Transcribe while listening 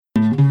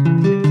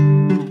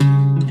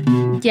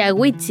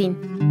Yawitzin.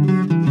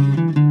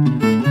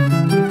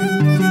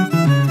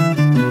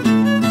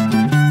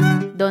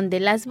 Donde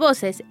las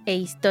voces e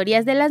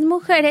historias de las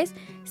mujeres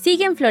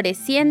siguen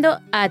floreciendo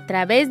a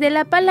través de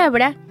la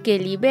palabra que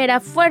libera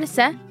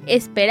fuerza,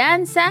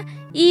 esperanza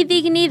y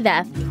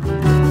dignidad.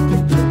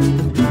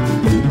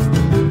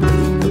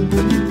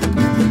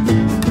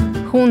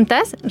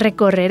 Juntas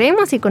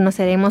recorreremos y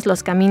conoceremos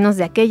los caminos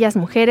de aquellas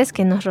mujeres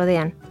que nos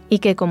rodean y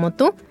que, como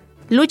tú,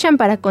 luchan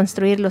para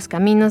construir los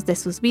caminos de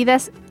sus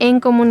vidas en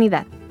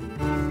comunidad.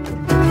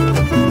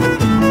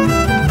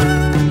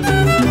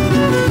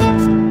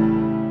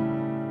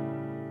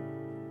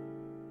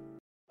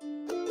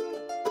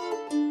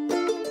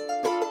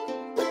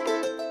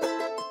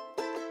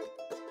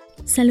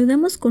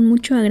 Saludamos con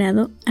mucho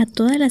agrado a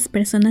todas las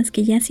personas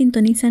que ya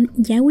sintonizan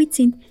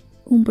Yawitzin,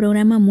 un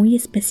programa muy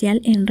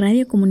especial en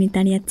Radio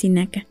Comunitaria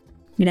Tzinaca.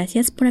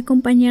 Gracias por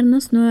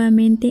acompañarnos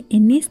nuevamente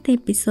en este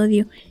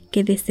episodio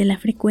que desde la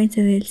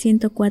frecuencia del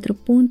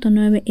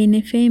 104.9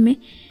 NFM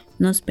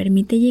nos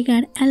permite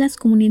llegar a las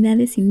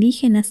comunidades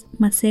indígenas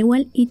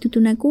Macehual y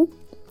Tutunacú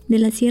de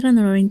la Sierra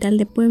Nororiental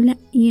de Puebla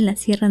y en la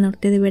Sierra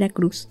Norte de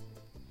Veracruz.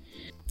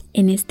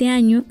 En este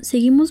año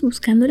seguimos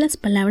buscando las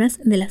palabras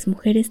de las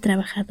mujeres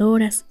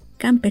trabajadoras,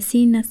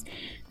 campesinas,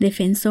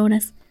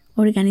 defensoras,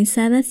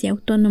 organizadas y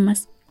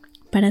autónomas,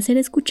 para ser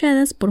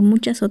escuchadas por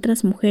muchas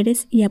otras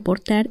mujeres y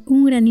aportar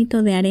un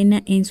granito de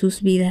arena en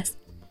sus vidas.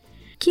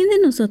 ¿Quién de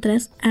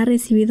nosotras ha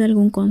recibido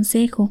algún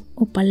consejo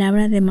o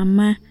palabra de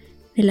mamá,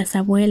 de las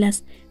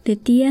abuelas, de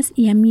tías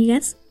y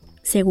amigas?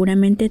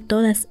 Seguramente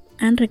todas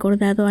han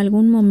recordado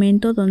algún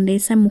momento donde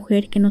esa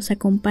mujer que nos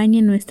acompaña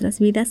en nuestras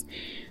vidas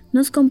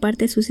nos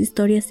comparte sus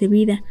historias de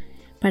vida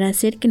para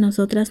hacer que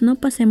nosotras no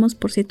pasemos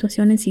por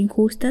situaciones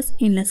injustas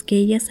en las que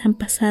ellas han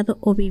pasado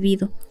o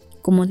vivido,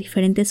 como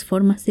diferentes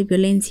formas de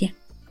violencia.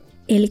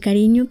 El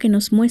cariño que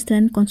nos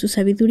muestran con su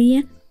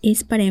sabiduría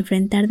es para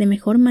enfrentar de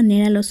mejor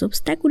manera los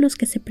obstáculos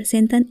que se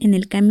presentan en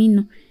el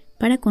camino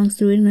para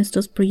construir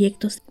nuestros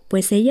proyectos,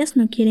 pues ellas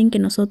no quieren que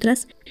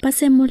nosotras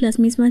pasemos las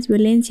mismas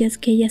violencias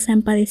que ellas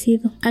han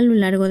padecido a lo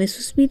largo de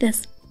sus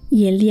vidas.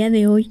 Y el día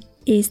de hoy,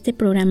 este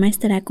programa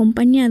estará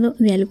acompañado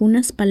de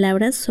algunas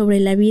palabras sobre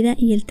la vida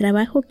y el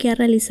trabajo que ha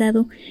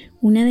realizado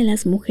una de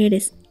las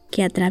mujeres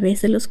que a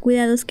través de los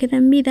cuidados que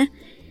dan vida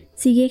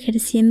sigue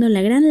ejerciendo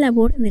la gran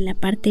labor de la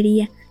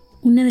partería,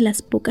 una de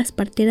las pocas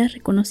parteras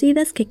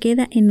reconocidas que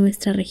queda en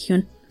nuestra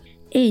región.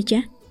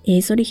 Ella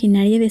es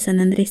originaria de San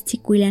Andrés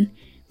Chicuilán,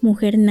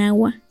 mujer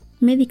nahua,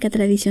 médica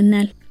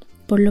tradicional,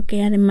 por lo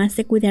que además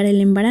de cuidar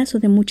el embarazo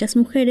de muchas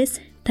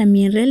mujeres,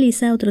 también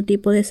realiza otro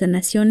tipo de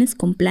sanaciones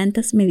con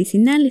plantas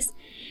medicinales.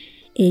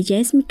 Ella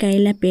es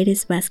Micaela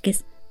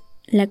Vásquez Pérez.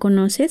 ¿La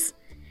conoces?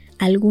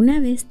 ¿Alguna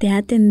vez te ha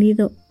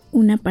atendido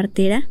una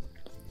partera?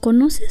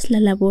 ¿Conoces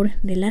la labor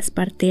de las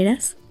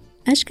parteras?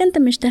 Ashkan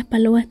tameshtas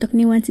paloas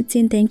tokniwan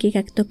tzitzin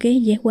tenkikaktoke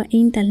yehua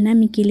intal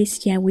namikilis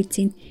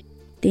yawitzin.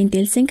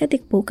 Tintilsenka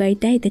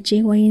tikpukaita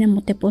itechihua ina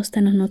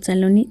motepostanos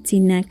notzaloni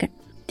Tzinaca.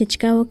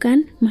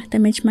 Techkawakan,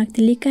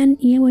 mahtamechmaktilikan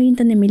yehua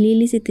inta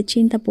nemililis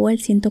itechin tapoal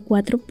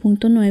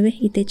 104.9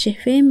 itech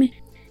FM.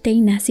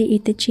 Teinasi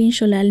itechin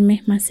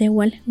xolalmeh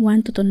Macehual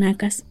wan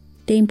Totonacas.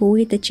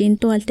 Teinpuwi itechin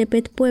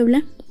Toaltepet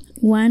Puebla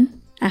wan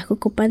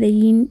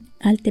Ajocopadeyin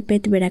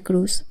Altepet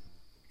Veracruz.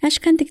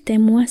 Axkan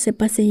tiktemua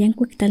sepaseyan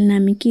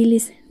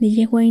kuiktalnamikilis de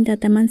yehua inta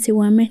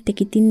tamansiuameh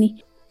tekitini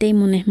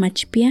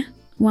teimonehmachpia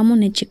wan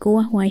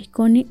monechikoa wan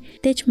ihkoni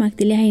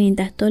techmaktiliaj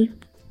inintahtol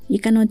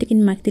ika no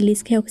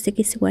tikinmaktiliskej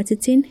okseki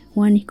siuatzitzin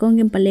wan ihkon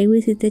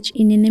kinpaleuis itech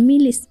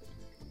ininemilis.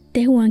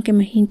 Tehuan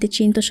kemeh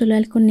intechin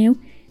toxolalkoneu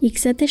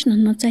iksa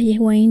technohnotzaj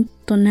yehua in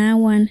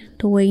tonahuan,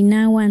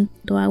 toweyinahuan,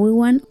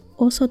 toawihuan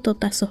oso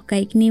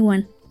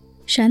totasohkaiknihuan.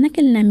 Xana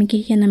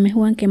kelnamikij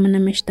yanamejuan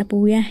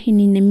kemanamechtapuiaj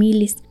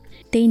ininemilis.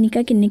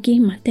 Teinika kinekih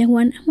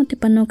mahtehuan amo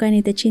tipanokan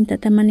itech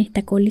intataman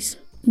ihtakolis,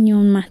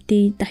 nion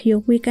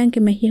mahtitahyowikan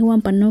kemeh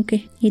yehuan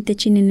panokeh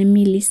itech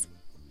ininemilis.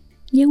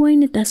 Yehua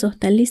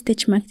initasohtalis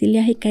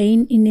techmaktiliaj ika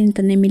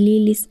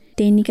inintanemililis.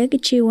 Teinika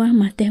kichiuaj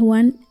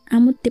mahtehuan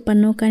amo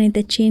tipanokan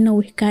itech in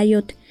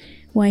owihkayot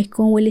wan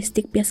ihkon uelis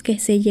tikpiaskej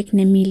se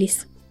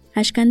yeknemilis.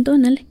 Axkan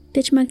tonal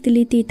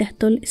techmaktiliti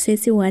itahtol se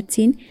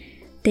siuatzin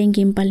tlen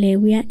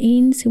kinpaleuia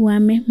in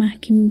siuameh mah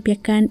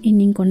kinpiakan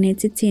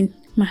ininkonetzitzin,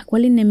 mah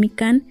kuali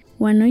nemikan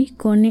wan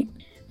noihkoni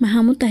mah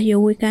amo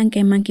tahyowikan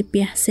keman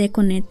kipiaj se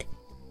konet.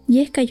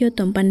 Yeh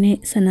kayoton ompa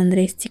San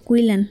Andrés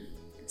Chicuilán,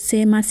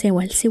 se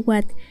Macehual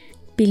siuatl,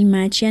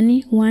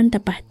 pilmachiani wan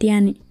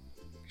tapahtiani.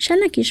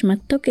 Xana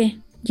kixmatokeh,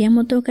 yeh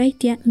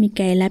motokaihtia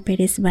Micaela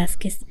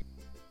Vásquez Pérez.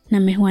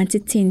 Namejuan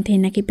tzitzin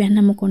tlen nakipiaj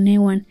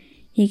namokoneuan,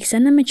 iksa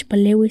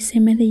namechpaleuis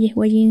semeh de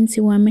yehua yin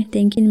siuameh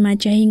tlen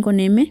kinmachiaj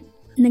inkonemeh.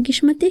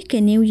 ¿Nakixmatih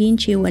keniu yin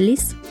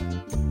chiualis?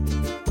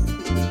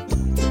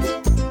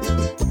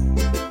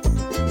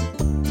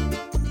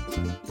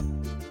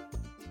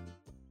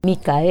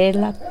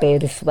 Micaela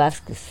Pérez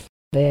Vásquez,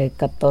 de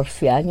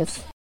 14 años,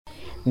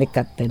 de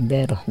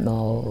carpintero.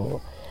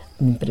 No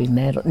ni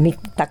primero, ni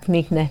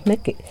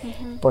tacnique,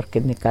 porque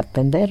ni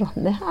carpintero,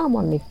 ni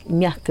amo, ni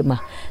que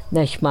más,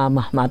 ni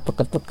mamá,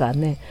 toca,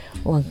 ni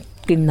un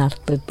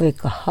quinarte de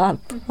cajar,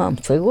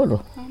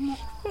 seguro.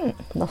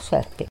 No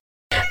sé qué.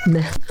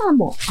 Me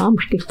amo,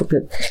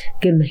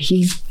 que me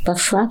quise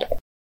pasar,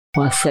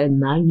 o hacer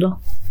nada,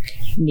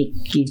 ni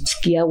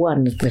quichquiagua,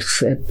 ni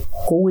tercer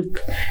cuit,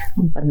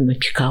 para no me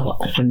chicaba,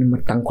 no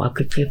me tan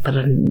guapo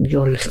para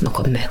yo les no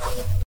conmigo.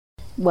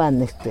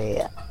 Bueno,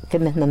 que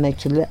no me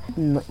chile,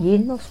 y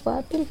nos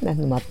fácil, no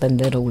me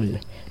aprender ule.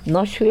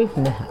 No soy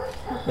neja,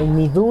 en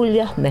mi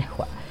dulia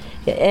neja,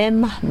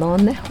 Emma no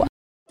neja.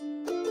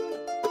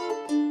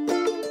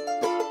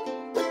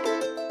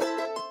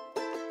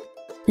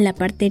 La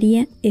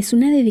partería es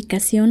una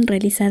dedicación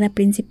realizada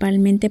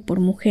principalmente por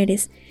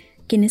mujeres,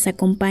 quienes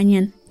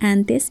acompañan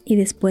antes y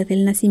después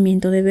del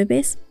nacimiento de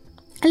bebés,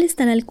 al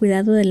estar al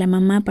cuidado de la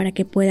mamá para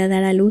que pueda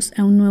dar a luz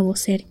a un nuevo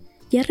ser.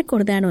 Ya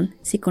recordaron,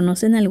 si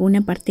conocen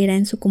alguna partera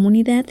en su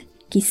comunidad,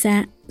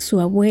 quizá su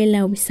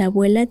abuela o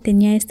bisabuela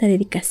tenía esta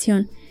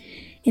dedicación.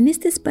 En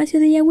este espacio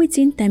de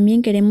Yahuitzin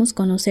también queremos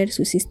conocer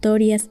sus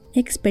historias,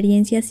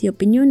 experiencias y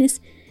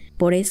opiniones.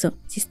 Por eso,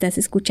 si estás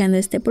escuchando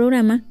este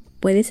programa,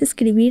 puedes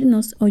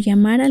escribirnos o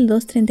llamar al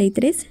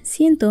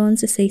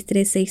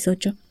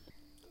 233-111-6368.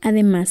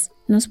 Además,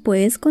 nos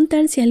puedes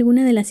contar si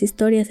alguna de las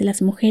historias de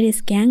las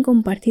mujeres que han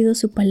compartido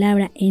su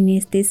palabra en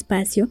este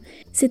espacio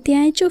se te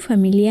ha hecho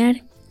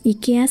familiar y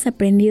qué has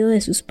aprendido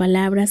de sus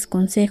palabras,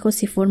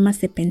 consejos y formas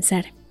de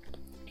pensar.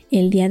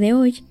 El día de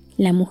hoy,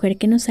 la mujer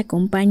que nos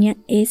acompaña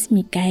es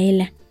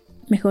Micaela,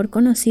 mejor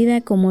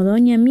conocida como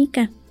Doña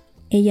Mica.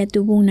 Ella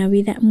tuvo una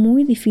vida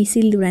muy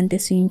difícil durante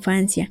su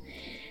infancia.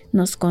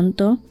 Nos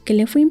contó que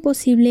le fue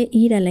imposible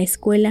ir a la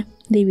escuela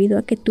debido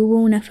a que tuvo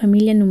una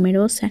familia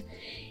numerosa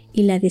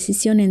y la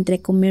decisión entre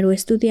comer o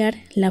estudiar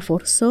la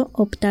forzó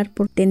a optar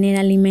por tener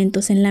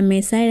alimentos en la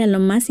mesa era lo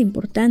más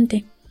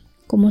importante.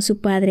 Como su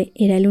padre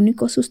era el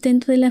único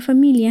sustento de la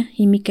familia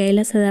y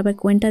Micaela se daba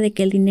cuenta de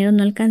que el dinero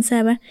no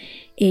alcanzaba,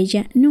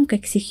 ella nunca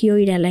exigió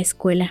ir a la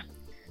escuela.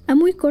 A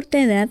muy corta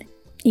edad,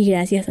 y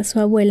gracias a su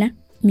abuela,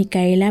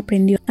 Micaela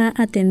aprendió a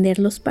atender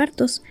los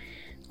partos,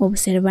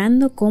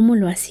 observando cómo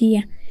lo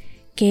hacía,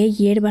 qué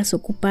hierbas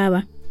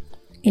ocupaba.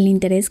 El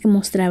interés que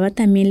mostraba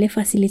también le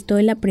facilitó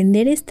el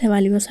aprender esta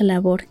valiosa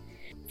labor.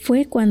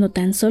 Fue cuando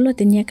tan solo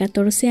tenía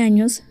 14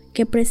 años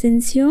que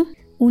presenció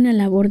una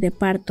labor de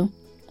parto.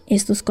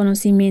 Estos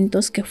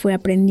conocimientos que fue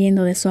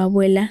aprendiendo de su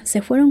abuela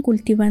se fueron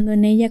cultivando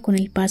en ella con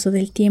el paso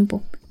del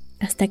tiempo,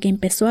 hasta que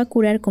empezó a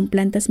curar con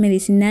plantas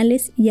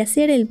medicinales y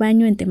hacer el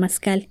baño en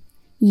temazcal.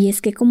 Y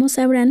es que, como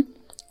sabrán,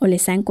 o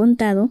les han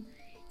contado,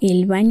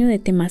 el baño de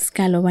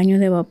temazcal o baño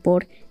de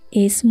vapor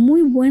es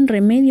muy buen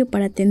remedio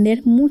para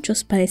atender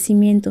muchos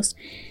padecimientos,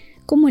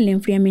 como el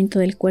enfriamiento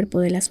del cuerpo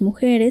de las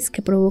mujeres,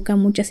 que provoca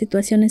muchas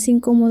situaciones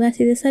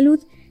incómodas y de salud,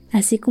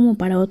 así como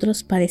para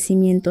otros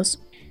padecimientos.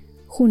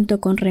 Junto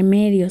con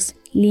remedios,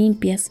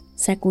 limpias,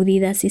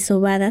 sacudidas y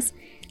sobadas,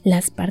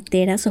 las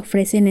parteras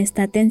ofrecen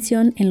esta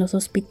atención en los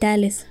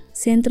hospitales,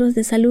 centros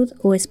de salud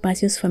o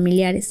espacios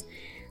familiares,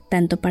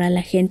 tanto para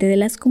la gente de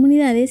las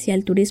comunidades y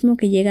al turismo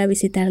que llega a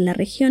visitar la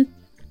región.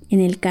 En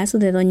el caso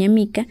de Doña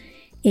Mica,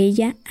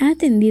 ella ha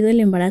atendido el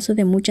embarazo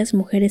de muchas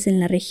mujeres en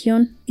la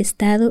región,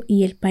 estado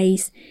y el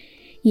país,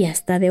 y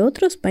hasta de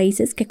otros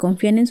países que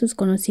confían en sus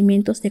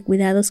conocimientos de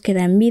cuidados que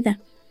dan vida.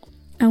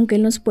 Aunque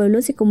en los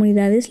pueblos y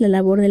comunidades la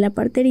labor de la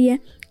partería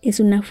es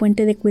una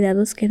fuente de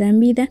cuidados que dan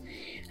vida,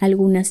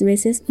 algunas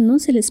veces no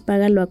se les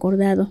paga lo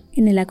acordado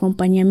en el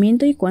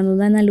acompañamiento y cuando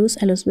dan a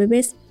luz a los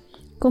bebés,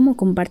 como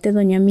comparte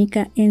Doña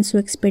Mica en su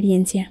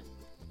experiencia.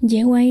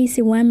 Llego ahí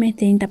siwame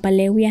te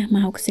intapalewia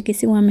mahoxequi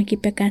siwame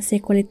kipiacase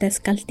colitas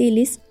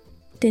caltilis,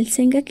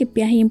 telsenga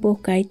kipiaj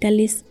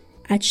impuhkaitalis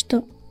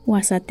achto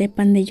wasate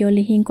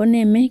pandeyoli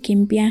hinconeme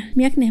kimpia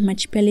miaknes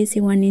machpialis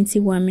siwanin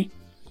siwame.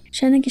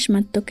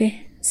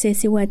 Xanakixmatoque se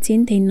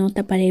siwatzin te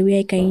inota palewia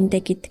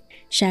ikaintekit,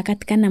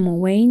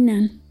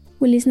 xakatkanamoweinan.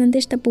 Wilis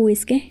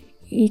nantechtapuiske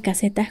y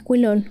casetas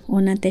cuilol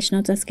o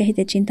nantechnotzasque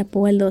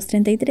hitechintapuel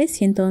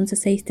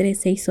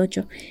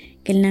 233-111-6368.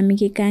 Que el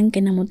namikikan que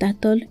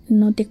namotatol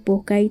no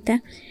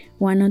tikpuhkaita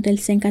wano tel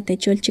senka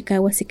techo el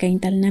chicawa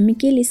sikaintal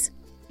namikilis.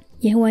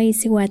 Yehuai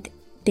siwat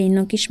te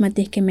no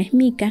kishmatis que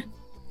mehmika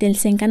tel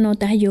senka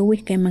notas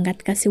yowis que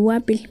mangatka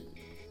siwapil.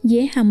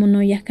 Ye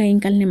hamonoyas ka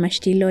inkal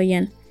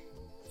nemachtiloyan.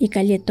 Y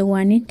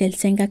kalyetowani tel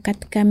senka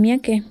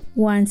katkamiake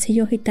wan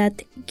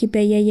siyohitat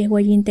kipeya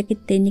yehuayinte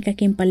kiténica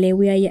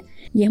kimpalewiaya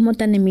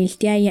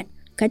yehmotanemiltiaya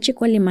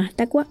kachikwali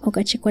mahtakwa o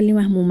kachikwali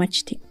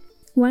mahmumachti.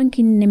 Wan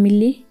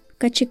kinnemili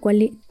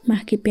kachikwali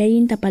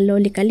mahkipiayin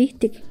tapaloli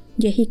kalihtik,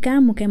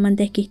 yehikamo que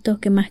mantesquistos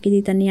que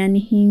mahkititaniani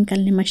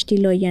hinkal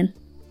nemachtiloyan.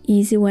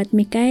 Y siwat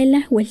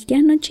Micaela,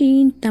 hueltias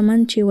nochiin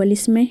taman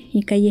chihualisme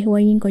y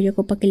callehuayin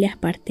coyocopaquilias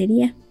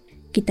partería.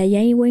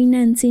 Kitayay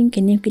huaynansin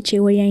que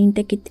nifkichihuayayin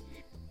tekit,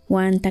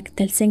 wan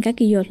taktelsenka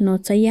kiyol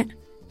notzaya,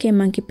 que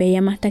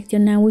mankipeya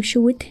mahtaktionawi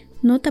shuwit,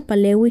 no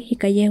tapalewi y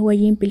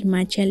callehuayin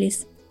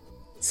pilmachalis.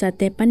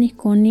 satepan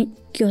ihkoni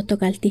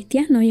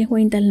kiotokaltihtiah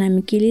noyehua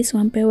intalnamikilis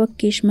uan pewa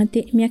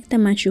kixmati miak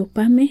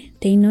tamanxuhpahmeh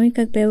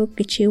teinoikak pewa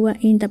kichiua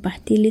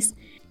intapahtilis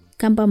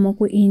kampa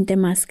mokui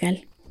intemascal.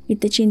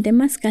 Itech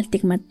intemascal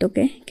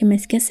tikmattokeh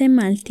kemeskia se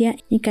maltia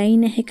ika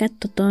inehekat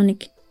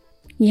totonik.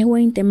 Yehua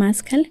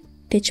intemascal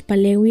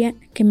techpalewia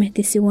kemeh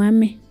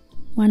tisiuameh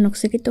uan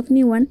okseki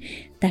tokniuan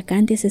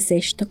takanti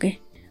sesextokeh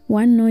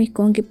uan no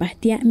ihkon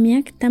kipahtia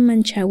miak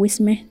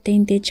tamanchawismeh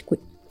teintechkui.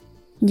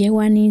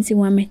 Yehuan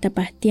insiuameh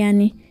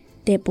tapahtiani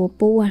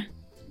tepopowa,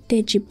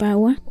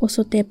 techipawa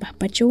oso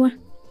tepahpachowa.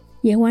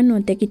 Yehuan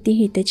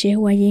otekitih itech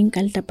yehua yin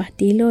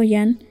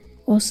kaltapahtiloyan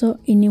oso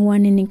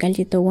iniuan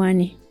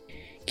ininkalyetowani.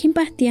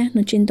 Kinpahtiah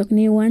nochin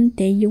tokniuan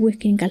teyuwih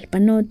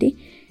kinkalpanoti,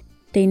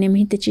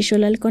 teinemih itech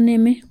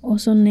ixolalkonemeh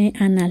oso ne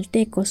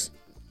analtecos.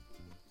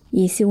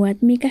 Isiuat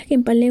mikah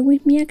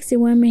kinpalewih miak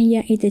siuameh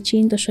ya itech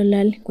in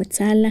toxolal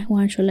Cuetzalah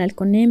uan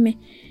xolalkonemeh.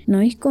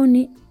 No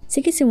ihkoni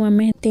siki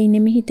siuameh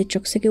teinemih itech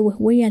okseki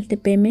wehweyi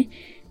altepemeh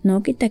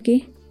no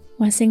kitakih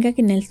uan senka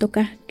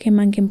kineltokah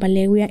keman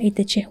kinpalewia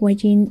itech yehua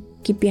yin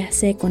kipiah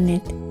se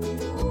konetl.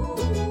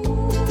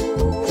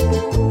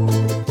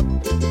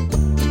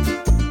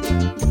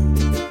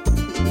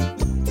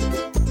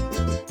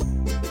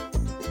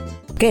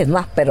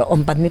 Quemah, pero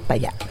ompa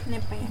nipaya.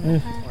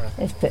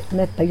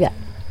 Nipaya.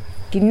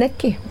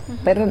 Kineki,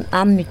 pero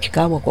amo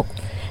nichikawak.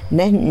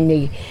 Neh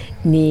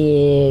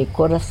ni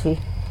korasi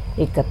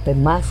ika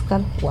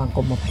temascal uan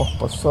como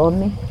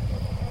pohposoni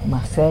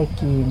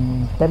maseki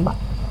tema.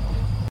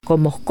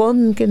 Como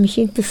con que mi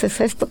gente se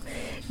esto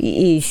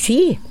y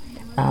sí,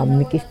 amo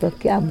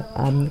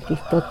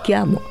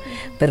nikihtokiamo,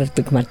 pero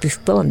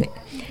tikmatistone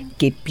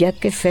kipia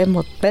que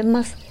semos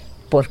temas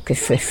porque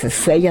se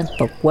sellan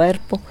tu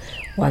cuerpo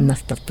uan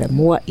hasta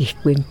temua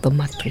ihkuin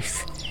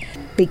tomatriz.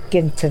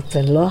 Piquen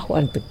tzetzeloh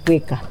uan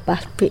tikpikah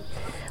pahpi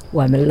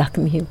uan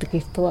melahka mi gente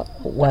kihtowa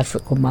uan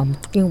sekomamo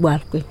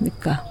tikinwalkuih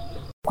nikah.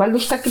 ¿Cuál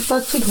está aquí todo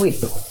el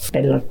circuito?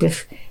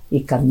 Pelotes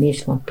y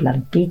misma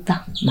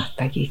plantita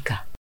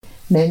mastayika.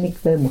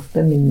 Nenik vemos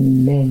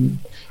también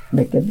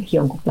de que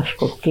región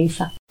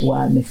copascoquiza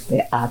uan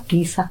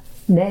akisa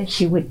ne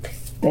xiwit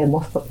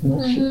vemos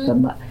no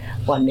xitama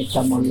uan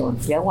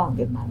nitamolontia uan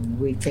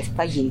gemanwitzes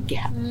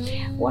tayikija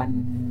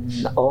uan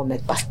ome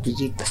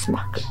pastillitas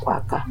más que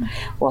cuaca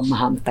uan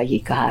maham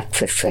tayika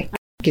atzesek.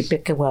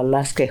 Kipe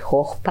walasque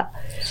hojpa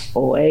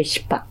o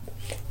expa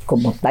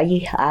como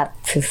tayija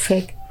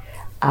atzesek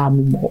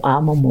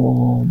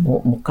amo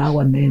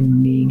mocawan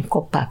en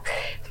copac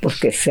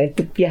porque se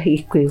te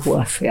piajico y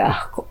hace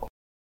asco.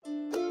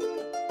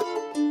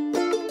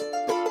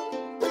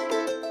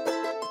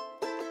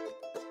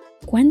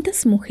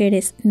 ¿Cuántas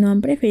mujeres no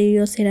han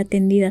preferido ser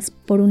atendidas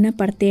por una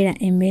partera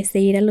en vez de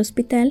ir al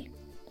hospital?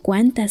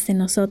 ¿Cuántas de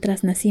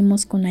nosotras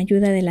nacimos con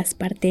ayuda de las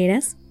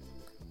parteras?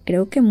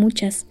 Creo que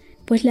muchas,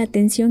 pues la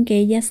atención que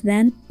ellas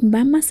dan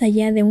va más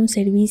allá de un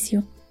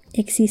servicio.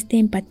 Existe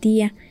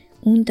empatía,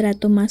 un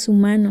trato más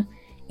humano,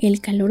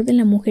 el calor de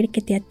la mujer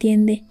que te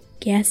atiende,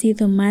 que ha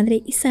sido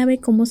madre y sabe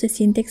cómo se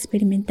siente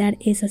experimentar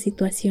esa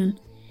situación.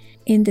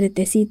 Entre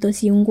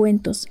tecitos y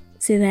ungüentos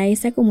se da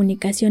esa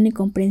comunicación y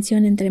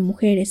comprensión entre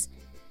mujeres.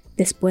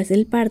 Después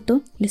del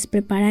parto, les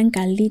preparan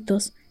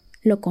calditos.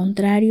 Lo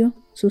contrario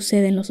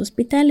sucede en los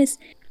hospitales,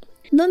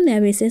 donde a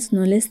veces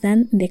no les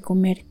dan de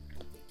comer.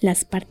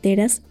 Las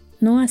parteras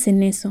no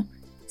hacen eso.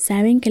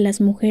 Saben que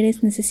las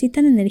mujeres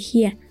necesitan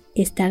energía,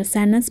 estar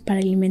sanas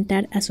para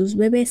alimentar a sus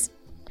bebés.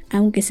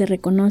 Aunque se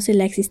reconoce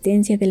la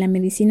existencia de la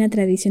medicina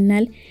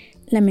tradicional,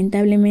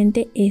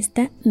 lamentablemente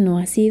esta no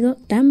ha sido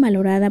tan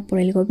valorada por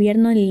el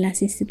gobierno ni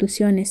las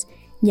instituciones,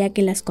 ya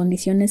que las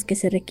condiciones que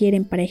se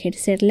requieren para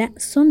ejercerla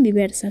son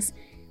diversas,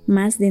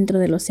 más dentro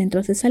de los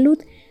centros de salud,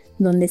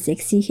 donde se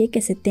exige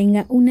que se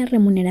tenga una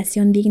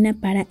remuneración digna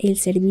para el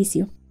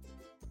servicio.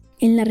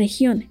 En la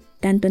región,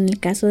 tanto en el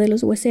caso de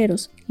los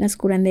hueseros, las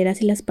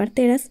curanderas y las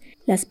parteras,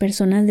 las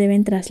personas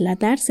deben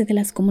trasladarse de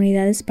las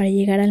comunidades para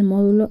llegar al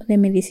módulo de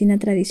medicina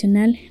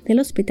tradicional del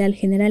Hospital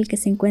General que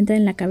se encuentra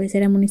en la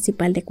cabecera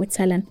municipal de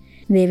Cuetzalan.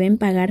 Deben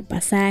pagar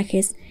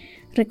pasajes,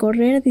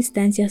 recorrer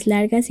distancias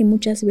largas y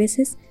muchas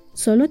veces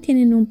solo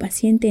tienen un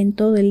paciente en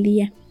todo el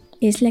día.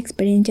 Es la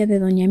experiencia de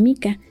doña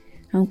Mica.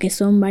 Aunque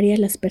son varias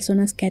las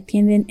personas que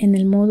atienden en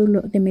el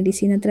módulo de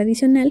medicina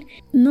tradicional,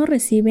 no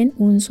reciben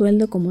un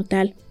sueldo como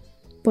tal,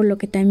 por lo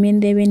que también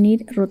deben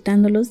ir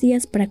rotando los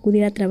días para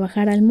acudir a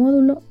trabajar al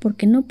módulo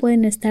porque no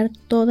pueden estar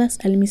todas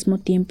al mismo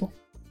tiempo.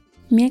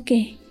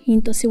 Miake,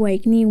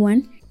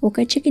 intosiwaikniwan,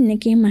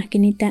 okachekineki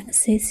maskinita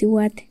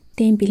sesiwat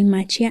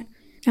tempilmachia,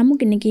 amo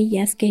kineki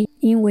yaske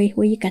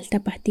inweihueyi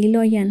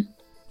kaltapahtiloyan,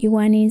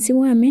 iwan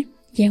insiwame,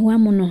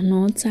 yehuamonos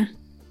notza,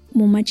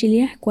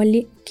 momachiliah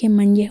kuali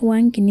keman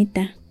yehuan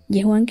kinita,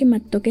 yehuan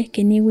kematokeh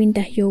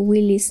keniwintas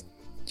yowilis,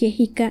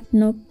 yehika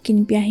no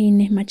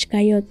kinpiahines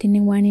machkayo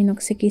tiniwani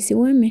nokseki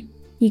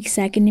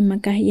iksa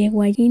kinimakah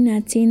yehuayin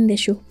atzin de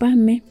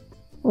xuhpahme,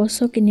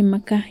 oso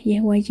kinimakah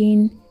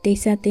yehuayin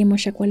teisa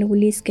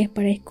temoxakualeuiliskeh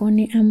para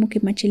ihkoni amo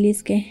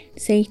kimachiliskeh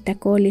se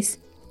ihtakolis.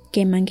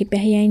 Keman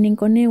kipiahyainen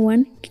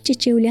konewan,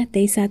 kichichiuliah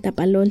teisa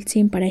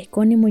tapaloltzin para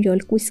ihkoni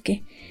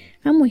moyolkuiskeh.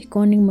 Amo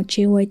ihkonin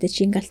mochiua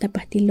itech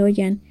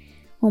kaltapahtiloyan,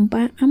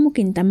 ompa amo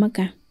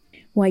kintamaka.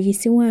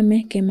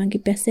 Uayisiuameh keman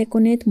kipiah se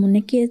konet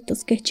moneki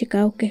toskeh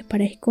chikauhkeh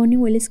para ihkoni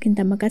uelis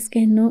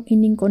kintamakaskeh no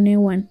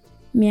ininkonewan.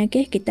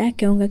 Miakeh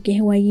kitahkeh onka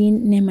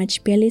kiehuayin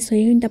nemachpialis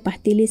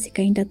oyehintapahtilis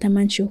ika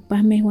intataman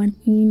xuhpahmeh wan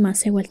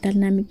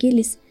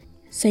inmasewaltalnamikilis.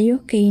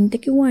 Sayohkeh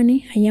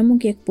intekiuani ayamo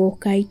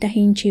kiekpohkaitah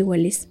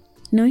inchiualis.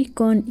 No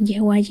ihkon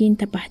yehuayin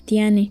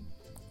tapahtiani,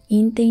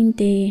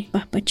 inte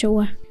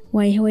pahpachowah,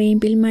 ua yehuayin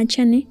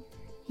pilmachani,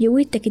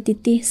 yowih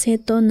tekititih se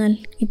tonal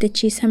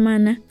itech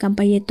isamana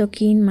kampa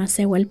yetokin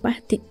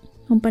masewalpahti,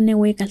 ompa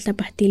neui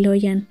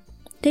kaltapahtiloyan,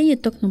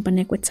 teyetok nompa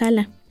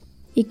nekuetzalah.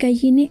 Ika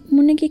yini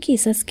moneki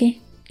kisaskeh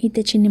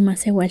itech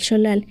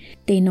inimasewalxolal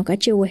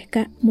teinokachi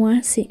wehka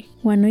moahsi,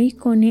 wan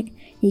noihkoni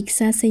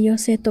iksa seyoh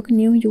se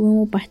tokniuh yowih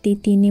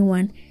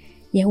mopahtitiniwan,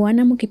 yehuan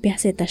amo kipiah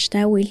se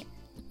taxtawil,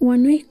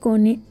 wan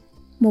noihkoni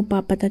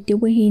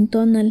mopapatatiuih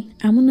intonal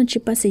amo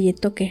nochipa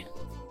seyetokeh.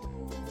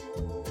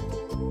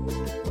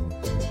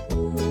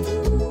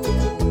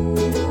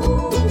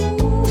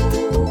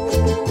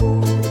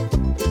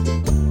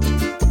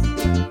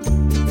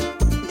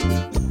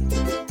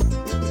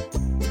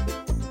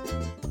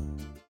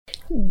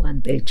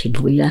 Wan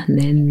techilwiah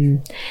nen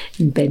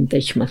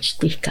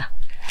techmachtihkah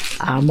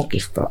amo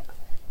kihtowa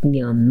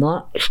nion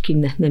no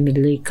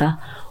xkinehnemilika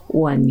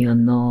wan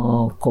nion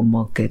no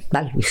como que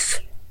tal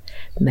vez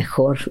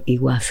mejor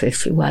iwa se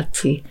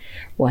siuatzi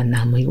wan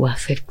amo iwa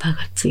se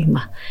pagatzi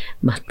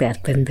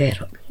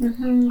teatendero.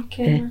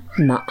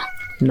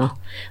 No,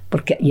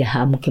 porque yeh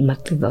amo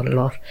kimati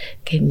dolor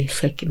que ni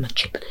se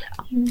kimachipia.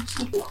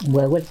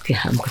 Ueuel que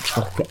amo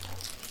kichpahtia.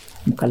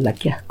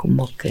 Mokalakiah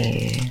como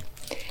que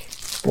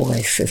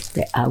pues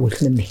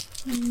awilnemi.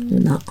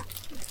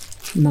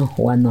 No,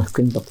 wan no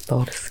con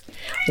doctores.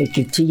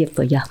 Kichiyeh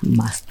toyah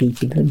más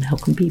pipil,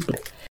 mejor con pipil.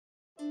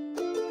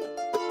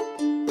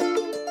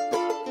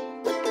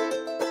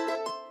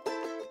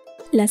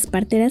 Las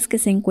parteras que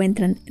se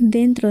encuentran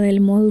dentro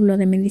del módulo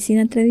de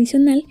medicina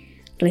tradicional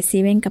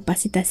reciben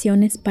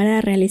capacitaciones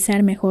para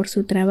realizar mejor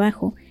su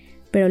trabajo,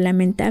 pero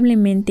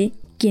lamentablemente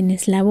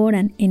quienes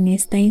laboran en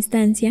esta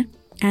instancia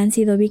han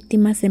sido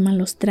víctimas de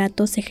malos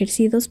tratos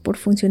ejercidos por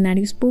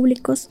funcionarios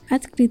públicos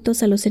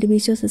adscritos a los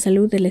servicios de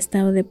salud del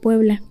estado de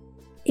Puebla.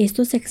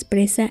 Esto se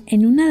expresa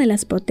en una de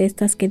las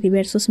protestas que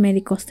diversos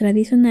médicos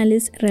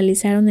tradicionales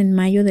realizaron en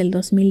mayo del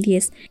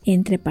 2010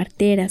 entre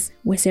parteras,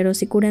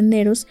 hueseros y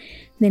curanderos.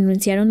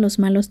 Denunciaron los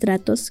malos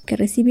tratos que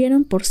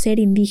recibieron por ser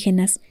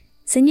indígenas.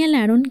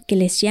 Señalaron que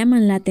les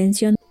llaman la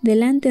atención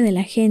delante de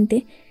la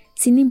gente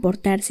sin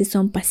importar si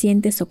son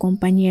pacientes o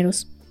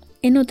compañeros.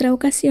 En otra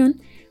ocasión,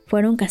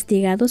 fueron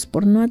castigados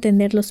por no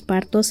atender los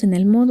partos en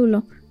el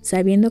módulo,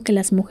 sabiendo que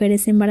las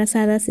mujeres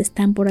embarazadas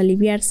están por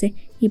aliviarse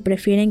y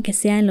prefieren que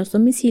sea en los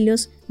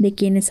domicilios de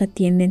quienes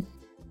atienden.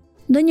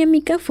 Doña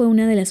Mica fue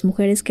una de las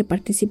mujeres que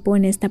participó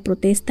en esta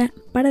protesta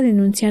para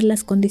denunciar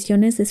las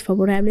condiciones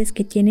desfavorables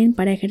que tienen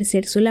para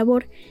ejercer su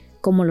labor,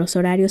 como los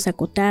horarios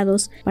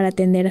acotados para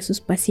atender a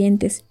sus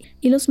pacientes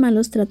y los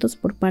malos tratos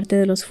por parte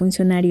de los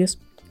funcionarios,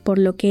 por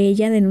lo que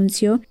ella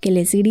denunció que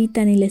les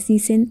gritan y les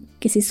dicen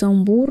que si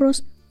son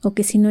burros o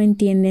que si no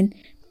entienden.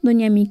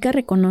 Doña Mica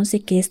reconoce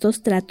que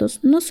estos tratos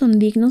no son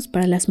dignos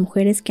para las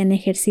mujeres que han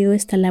ejercido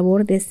esta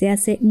labor desde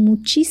hace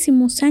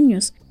muchísimos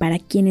años, para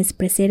quienes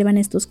preservan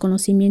estos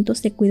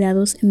conocimientos de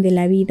cuidados de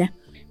la vida.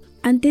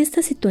 Ante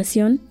esta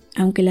situación,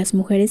 aunque las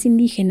mujeres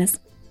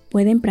indígenas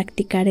pueden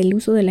practicar el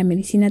uso de la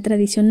medicina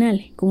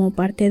tradicional como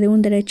parte de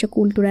un derecho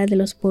cultural de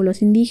los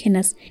pueblos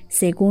indígenas,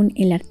 según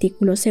el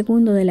artículo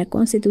 2 de la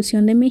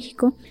Constitución de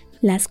México,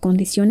 las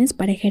condiciones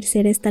para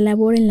ejercer esta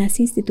labor en las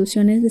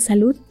instituciones de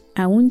salud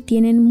aún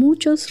tienen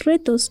muchos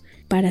retos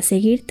para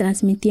seguir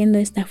transmitiendo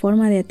esta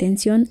forma de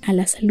atención a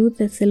la salud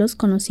desde los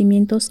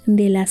conocimientos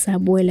de las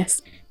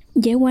abuelas.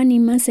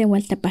 Yehuanima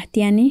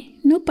sewaltapahtiani,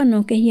 no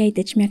panoques ya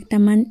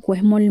itechmiactaman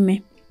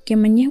huesmolme, que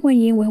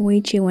mañehuayin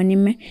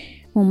huehuichihuanime,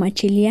 o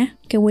machilia,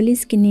 que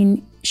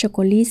hueliskinin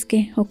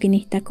xocolisque o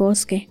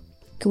quinistacosque,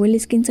 que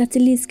hueliskin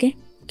tzatziliske,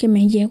 que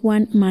me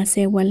yehuan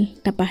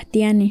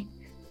masewaltapahtiani,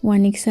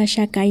 huanixa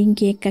xacain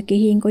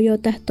quieccaquijin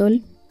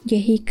coyotastol,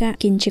 yehica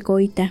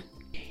quinchicoita.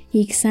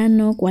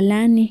 Ixano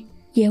kualani,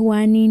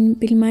 yehuanin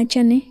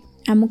pilmachane,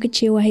 amo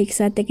kichiuah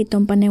iksa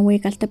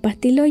tekitompaneuih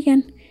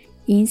kaltapahtiloyan,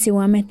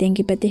 insiuameh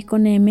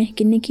tenkipetihkonemeh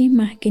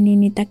kinikihmah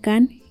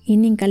kininitakan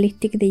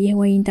ininkalistik de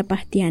yehuayin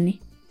tapahtiani.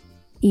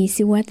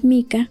 Isiuat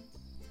Mica,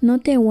 no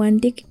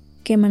tehuantik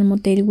keman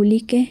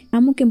motelwilihkeh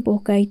amo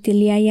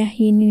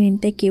kinpohkaitiliayah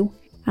ininintekiu,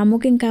 amo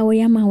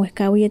kinkauayah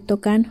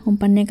mahuehkauiyetokan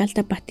ompa ne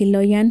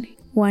kaltapahtiloyan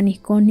uan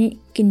ihkoni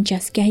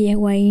kinchaskiah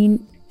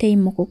yehuayin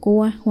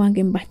teimokokoah uan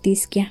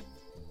kinpahtiskiah.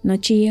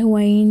 Nochi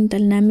yehuayin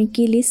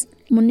talnamikilis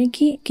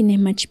moneki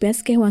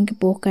kinemachpiaskeh uan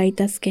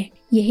kipohkaitaskeh.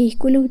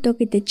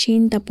 Yehihkuiluhtok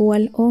itechin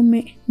tapual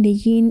ome de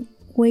yin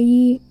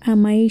weyi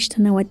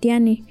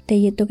amaixtlanauatiani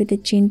teyetok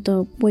itechin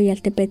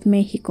toweyialtepetl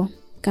México.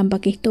 Kampa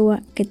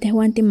kihtowa ke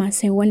tehwan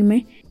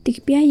timasewalmeh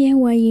tikpiah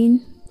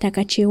yehuayin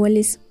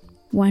takachiwalis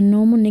wan no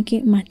moneki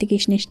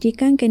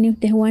mahtikixnextikan keniw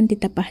tehuan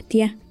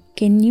titapahtia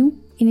keniw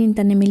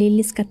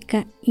inintanemililis katka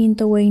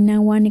into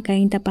weinawan ika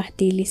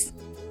intapahtilis.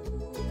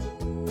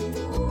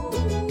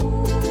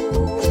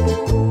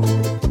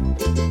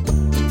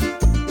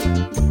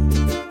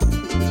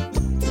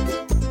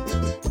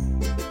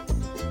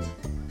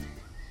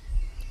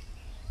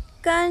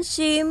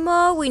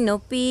 Kanshimo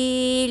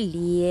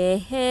winopili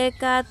eje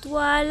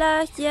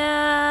katwala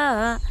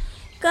ya.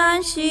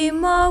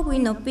 Kanshimo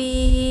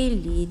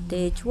winopili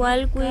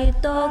techwalkui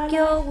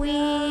Tokyo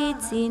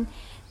witzin.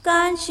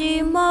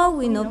 Kanshimo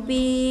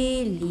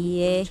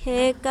winopili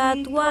eje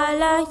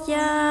katwala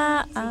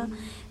ya.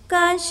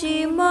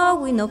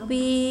 Kanshimo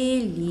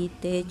winopili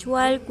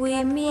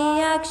techwalkui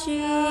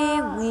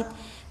miakxiwit.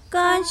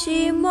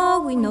 Kanshimo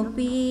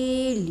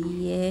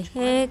winopili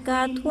eje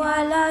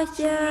katwala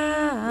ya.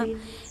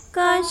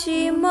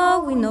 Kanshimo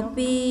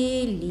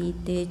winopili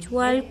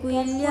techwalkui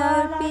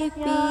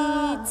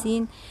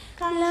lialpipitzin.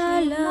 La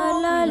la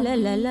la la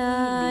la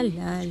la la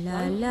la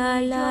la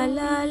la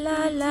la la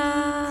la.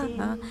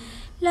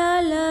 La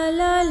la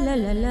la la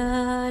la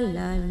la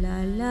la la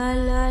la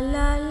la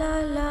la la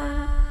la.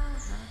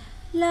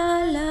 La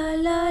la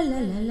la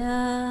la la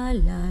la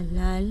la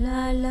la la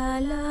la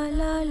la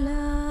la la.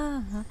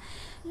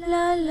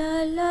 La la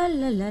la la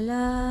la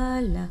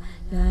la la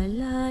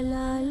la la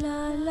la la la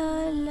la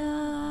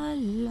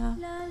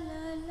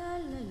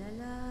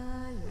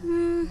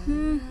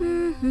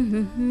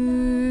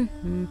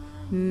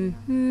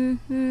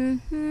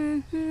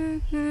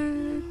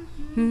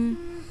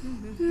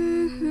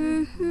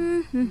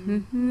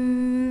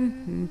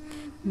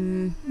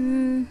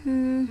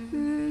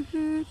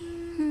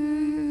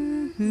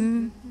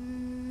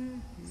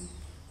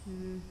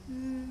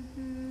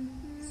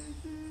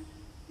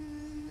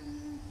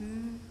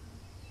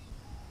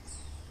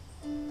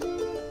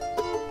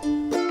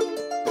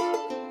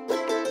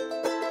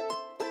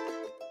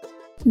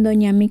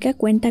Doña Mica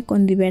cuenta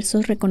con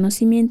diversos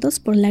reconocimientos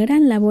por la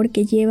gran labor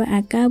que lleva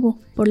a cabo,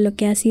 por lo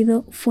que ha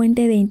sido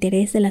fuente de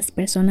interés de las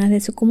personas de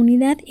su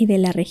comunidad y de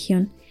la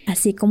región,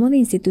 así como de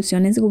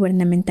instituciones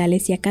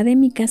gubernamentales y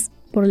académicas,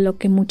 por lo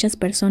que muchas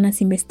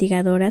personas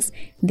investigadoras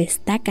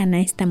destacan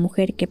a esta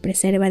mujer que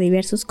preserva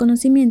diversos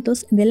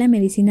conocimientos de la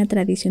medicina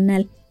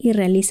tradicional y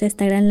realiza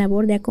esta gran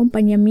labor de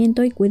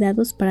acompañamiento y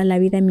cuidados para la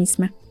vida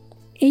misma.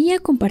 Ella ha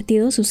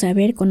compartido su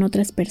saber con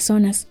otras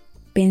personas,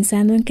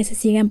 pensando en que se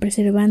sigan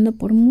preservando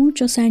por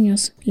muchos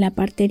años la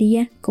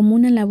partería como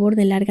una labor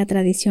de larga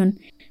tradición.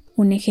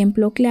 Un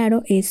ejemplo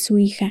claro es su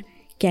hija,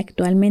 que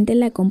actualmente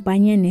la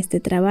acompaña en este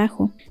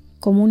trabajo.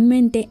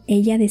 Comúnmente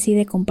ella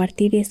decide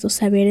compartir estos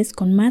saberes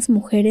con más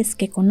mujeres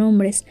que con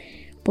hombres,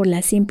 por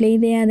la simple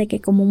idea de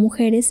que como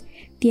mujeres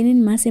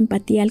tienen más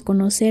empatía al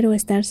conocer o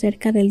estar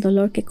cerca del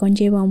dolor que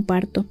conlleva un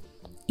parto,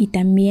 y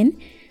también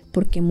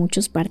porque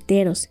muchos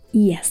parteros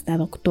y hasta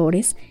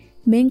doctores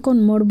ven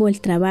con morbo el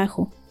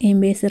trabajo, en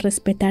vez de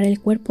respetar el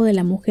cuerpo de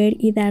la mujer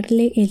y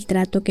darle el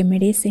trato que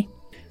merece.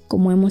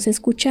 Como hemos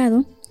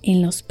escuchado,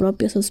 en los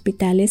propios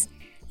hospitales,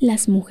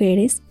 las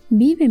mujeres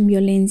viven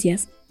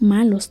violencias,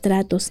 malos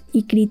tratos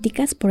y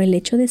críticas por el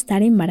hecho de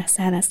estar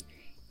embarazadas.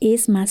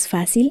 Es más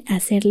fácil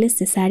hacerles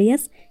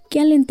cesáreas que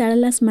alentar a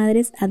las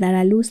madres a dar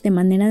a luz de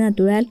manera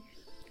natural,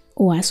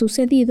 o ha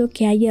sucedido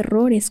que hay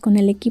errores con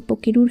el equipo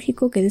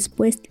quirúrgico que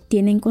después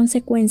tienen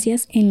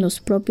consecuencias en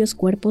los propios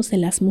cuerpos de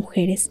las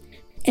mujeres.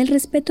 El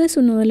respeto es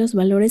uno de los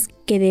valores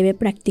que debe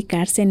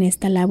practicarse en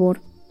esta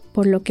labor,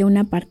 por lo que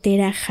una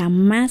partera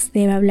jamás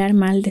debe hablar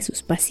mal de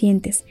sus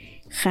pacientes,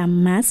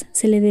 jamás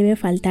se le debe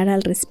faltar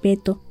al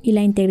respeto y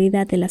la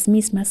integridad de las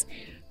mismas,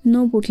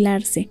 no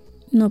burlarse,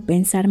 no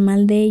pensar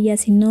mal de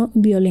ellas y no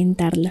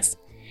violentarlas.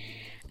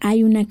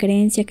 Hay una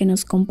creencia que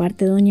nos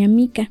comparte doña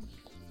Mica,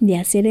 de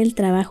hacer el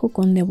trabajo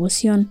con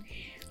devoción,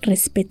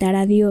 respetar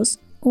a Dios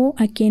o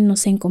a quien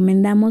nos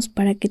encomendamos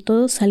para que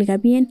todo salga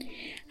bien,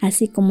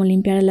 así como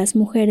limpiar a las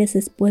mujeres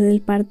después del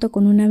parto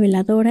con una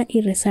veladora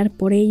y rezar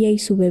por ella y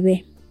su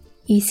bebé.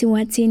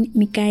 Isihuatzin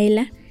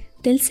Micaela,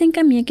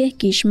 telsenka miak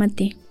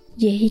kishmati,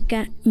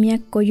 yehika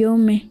miak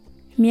koyome,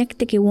 miak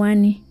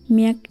tekiwani,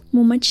 miak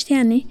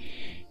mumachtiani,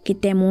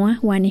 kitemoa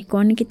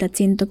huanikoni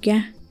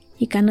kitatzintokia,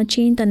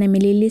 ikanochin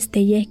tanemililis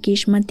teyeh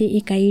kishmati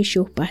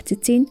ikaishuh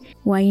pahtitzin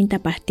huayin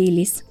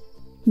tapahtilis.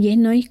 Yeh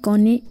no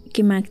ihkoni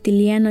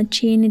kimaktilia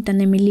nochin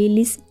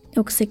tanemililis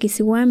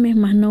oksekisihuameh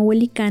mas no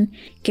uelikan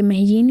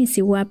kemeh yin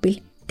isihuapil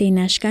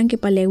teinaxkan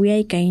kipalewia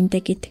ika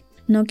intekit.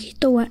 No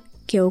kihtowa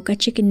ke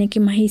okachi kineki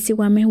mas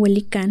isihuameh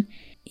uelikan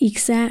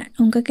iksa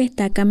onkakeh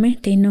takameh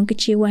teinon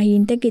kichiuah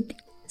intekit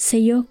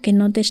seyo ke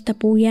no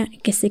techtapuya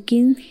ke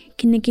sekin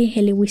kineki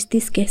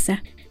heliuistiskeh sa.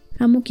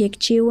 Amo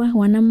kiekchiuah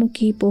uan amo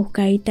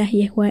kipohkaitah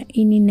yehua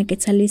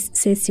inineketzalis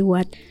se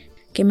siuatl.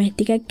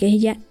 Kemehtika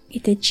kehya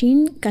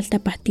itechin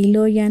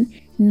kaltapahtiloyan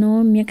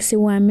no miak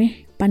siuameh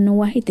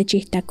panowah itech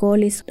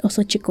ihtakolis o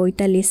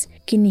xochikoitalis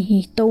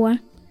kinihihtowa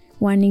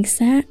uan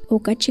iksa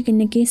okachi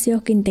kineki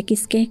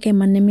seohkintekiskeh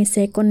kemanemi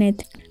se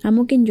konet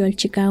amo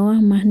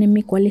kinyolchikawah mas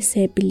nemi kuali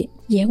sepili.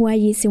 Yehua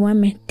yi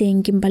siuameh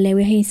ten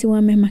kinpalewiah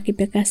isiuameh mas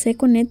kipiakah se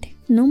konet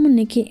no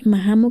moneki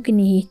mahamo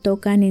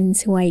kinihihtokan in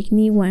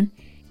siwaikniwan,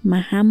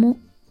 mahamo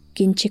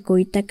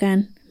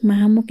kinchikoitakan,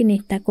 mahamo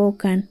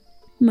kinihtakokan,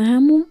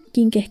 mahamo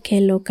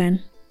kinkehkelokan.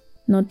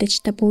 No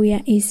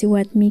techtapuya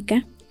isiwat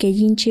Mica que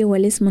yinchi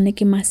uelis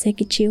moneki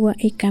masekichiwa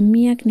ika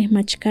miak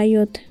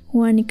nehmachkayot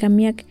uan ika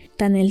miak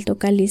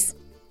taneltokalis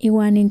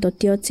iwan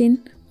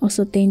intotiotzin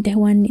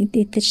osoteintehwan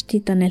itech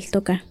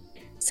titaneltoka.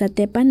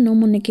 Satepan no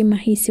moneki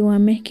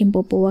mahisiwameh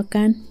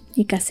kinpopowakan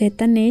ika se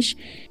tanex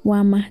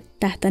uan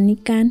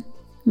mahtahtanikan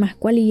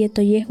mahkuali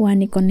yetoyeh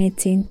uan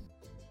ikonetzin.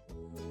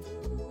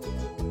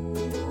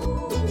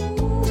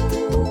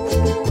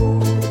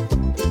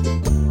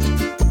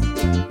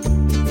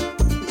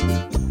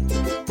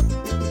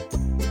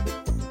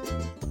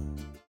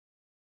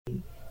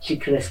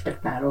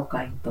 Respetaron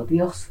a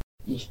Dios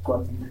y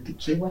con la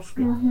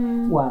kichihuasque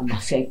guama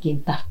se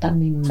quinta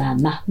mi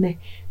nana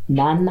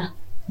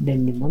de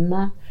mi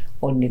mamá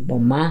o mi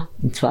mamá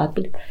en su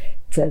apli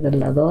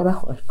celadora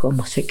o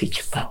como se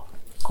kichipao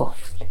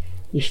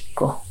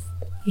isco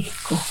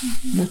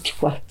no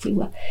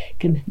chihuahua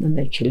que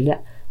me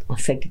chila o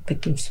se quita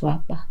quien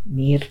suapa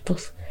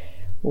mirtos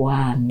o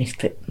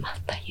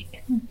más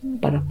talle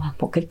para más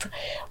poquito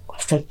o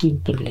se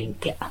quinta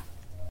limpia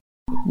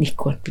mis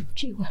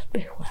cuartichivas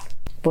pejuas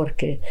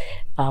porque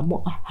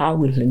amo a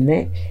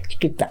Hawilene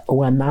esquita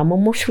o anamo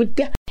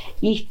moshutia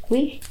y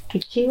que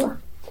chiva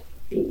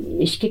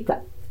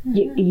esquita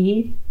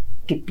y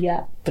que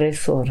pia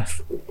 3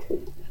 horas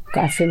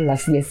casi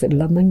las 10 de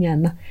la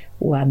mañana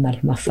o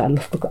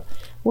almazalos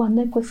o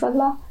aneco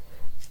sala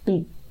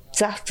y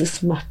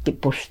chastes más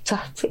tipo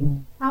chastes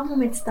amo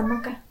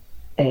metztamaca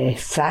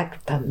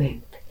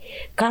exactamente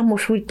camo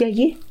shutia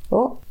allí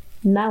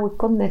Now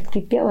con el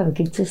tipiaban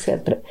que se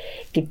siempre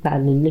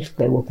quitar el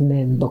espejo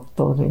del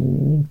doctor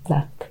en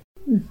plat.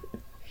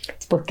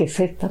 Porque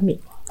se también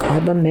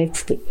ahora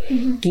nexti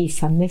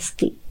quizá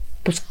nexti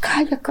pues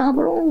calla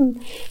cabrón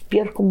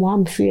pier como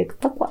amsi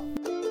taqua.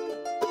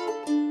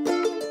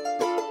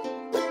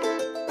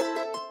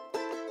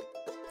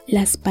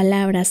 Las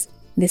palabras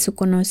de su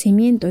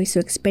conocimiento y su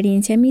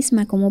experiencia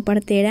misma como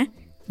partera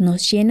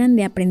nos llenan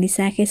de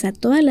aprendizajes a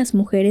todas las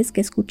mujeres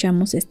que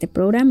escuchamos este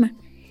programa.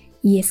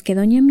 Y es que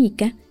doña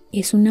Mica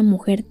es una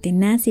mujer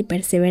tenaz y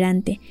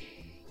perseverante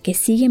que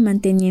sigue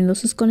manteniendo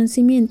sus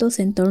conocimientos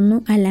en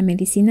torno a la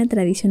medicina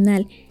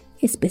tradicional,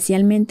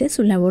 especialmente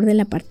su labor de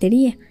la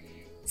partería.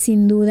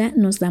 Sin duda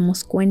nos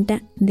damos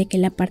cuenta de que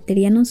la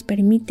partería nos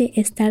permite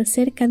estar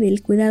cerca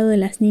del cuidado de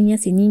las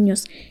niñas y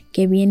niños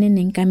que vienen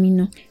en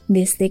camino,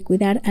 desde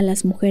cuidar a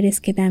las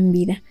mujeres que dan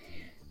vida.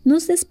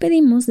 Nos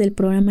despedimos del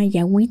programa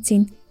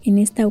Yahuitzin en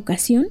esta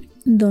ocasión,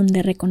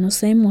 donde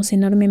reconocemos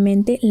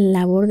enormemente la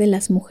labor de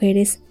las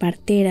mujeres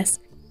parteras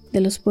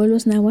de los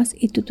pueblos nahuas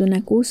y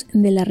tutunacús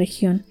de la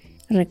región.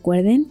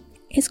 Recuerden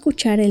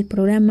escuchar el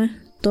programa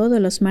todos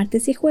los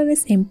martes y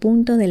jueves en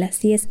punto de las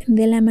 10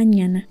 de la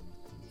mañana.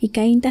 Y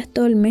caintas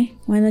tolme,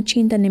 cuando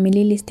chintan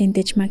emililis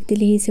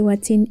tentechmactilis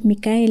isihuatzin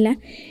Micaela,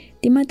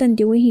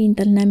 timatantiuhi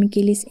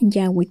intalnamiquilis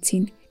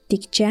yahuitzin.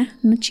 Tikcha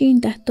no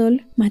chintas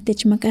tol,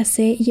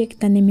 matechmacase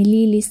yectan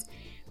emililis,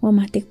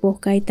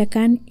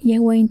 Huamatekpohkaitakan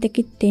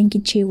yahuaintekit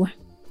tenkichiwa.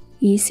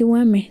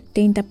 Isihuame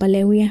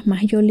teintapaleuias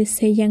mahyolis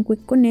se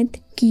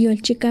yankuikonet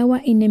kiyolchikawa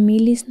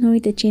inemilis no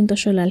itechinto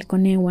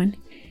xolalkonewan.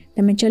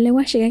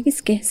 Tamecholewa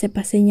xegakiske se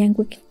pase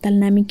yankuik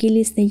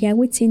talnamikilis de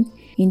yahuitzin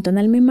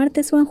intonalme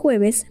martes o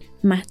jueves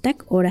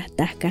mahtak horas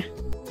tasca.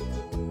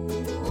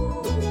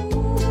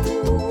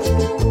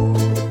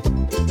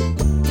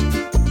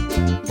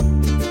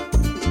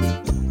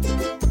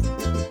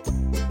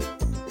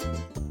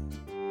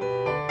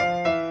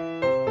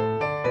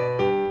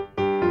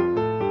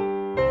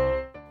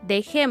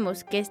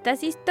 Dejemos que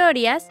estas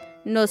historias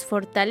nos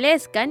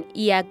fortalezcan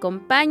y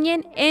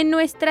acompañen en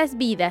nuestras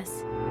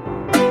vidas.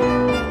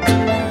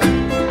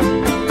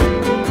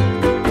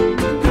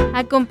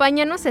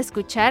 Acompáñanos a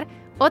escuchar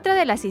otra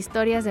de las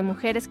historias de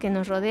mujeres que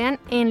nos rodean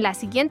en la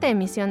siguiente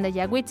emisión de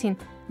Yahuitzin,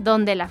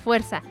 donde la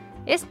fuerza,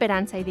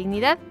 esperanza y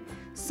dignidad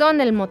son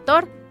el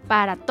motor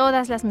para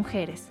todas las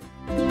mujeres.